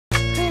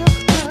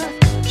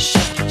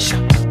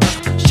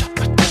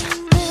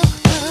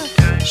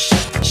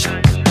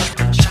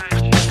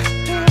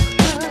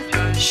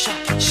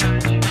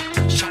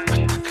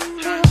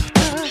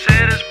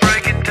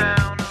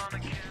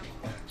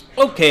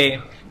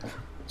Okay,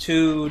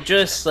 to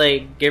just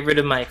like get rid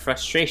of my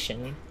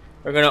frustration,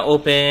 we're gonna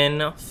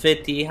open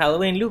 50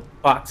 Halloween loot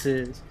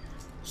boxes.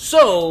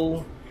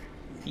 So,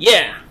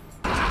 yeah.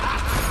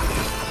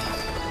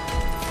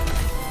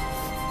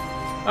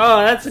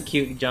 Oh, that's a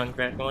cute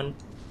Junkrat one.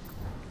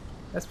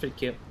 That's pretty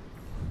cute.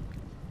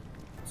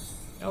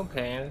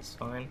 Okay, that's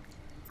fine.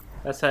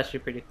 That's actually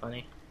pretty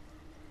funny.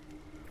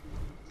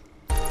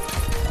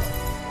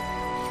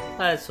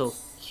 That's so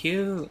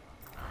cute.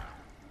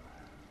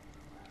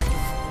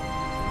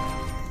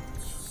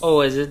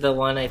 Oh, is it the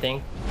one I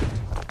think?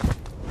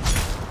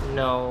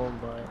 No,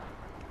 but...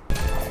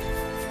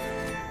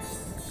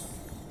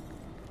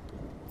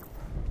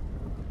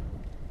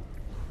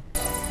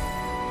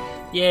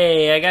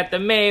 Yay, I got the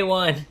May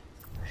one!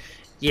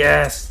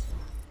 Yes!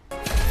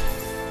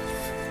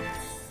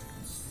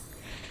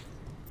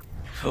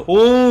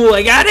 Ooh,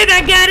 I got it,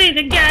 I got it,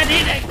 I got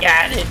it, I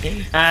got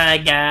it! I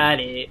got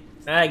it,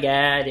 I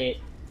got it.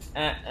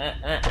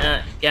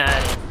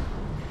 Got it.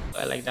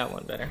 I like that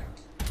one better.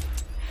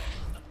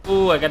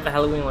 Ooh, I got the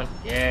Halloween one.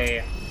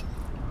 Yeah.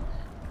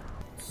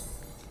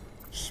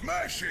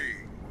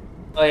 Smashing.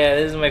 Oh yeah,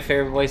 this is my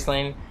favorite voice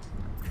line.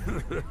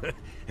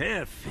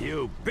 If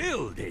you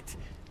build it,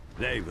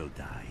 they will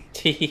die.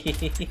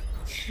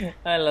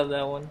 I love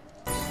that one.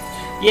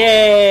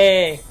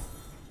 Yay!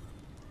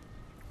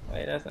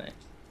 Wait, that's not it.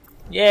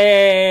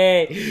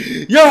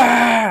 Yay!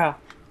 Yeah!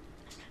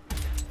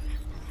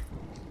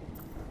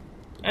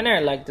 I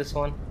never liked this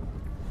one.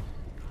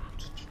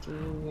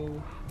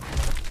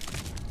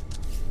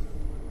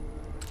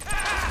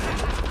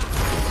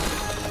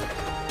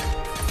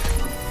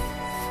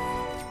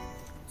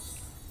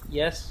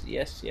 Yes.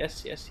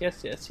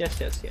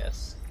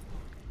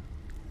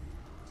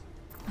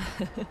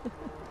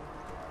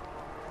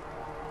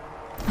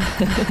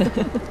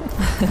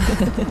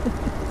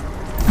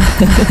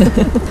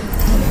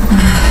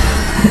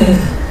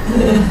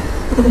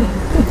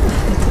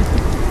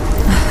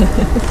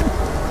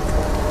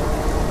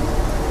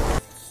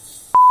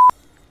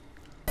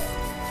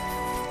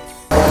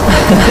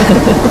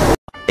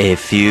 A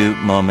few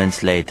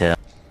moments later.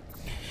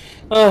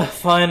 Oh,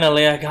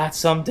 finally I got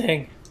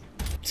something.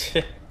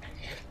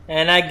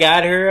 And I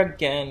got her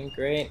again.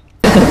 Great.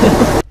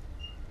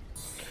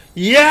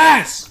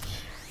 Yes!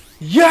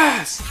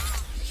 Yes!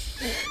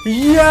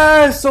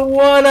 Yes! The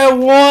one I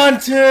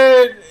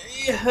wanted!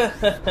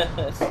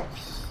 Yes!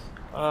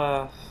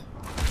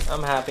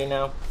 I'm happy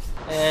now.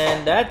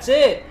 And that's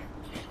it.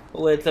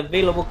 With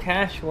available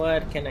cash,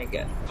 what can I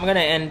get? I'm gonna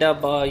end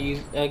up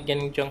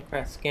getting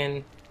Junkrat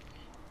skin.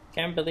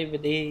 Can't believe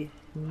it, they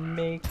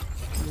make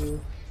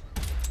you.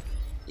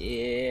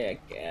 Yeah, I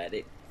got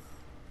it.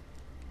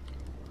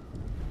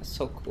 That's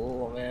so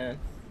cool, man.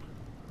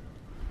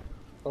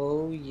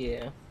 Oh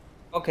yeah.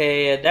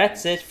 Okay,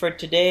 that's it for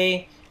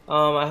today.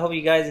 I hope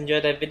you guys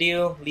enjoyed that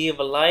video. Leave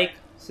a like,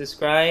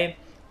 subscribe,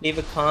 leave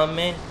a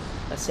comment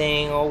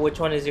saying which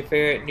one is your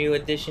favorite new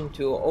addition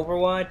to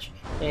Overwatch,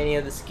 any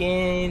of the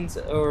skins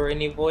or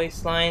any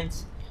voice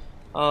lines.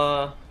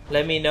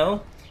 Let me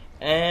know.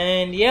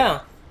 And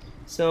yeah,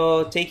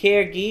 so take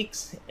care,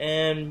 geeks,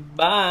 and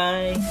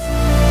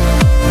bye.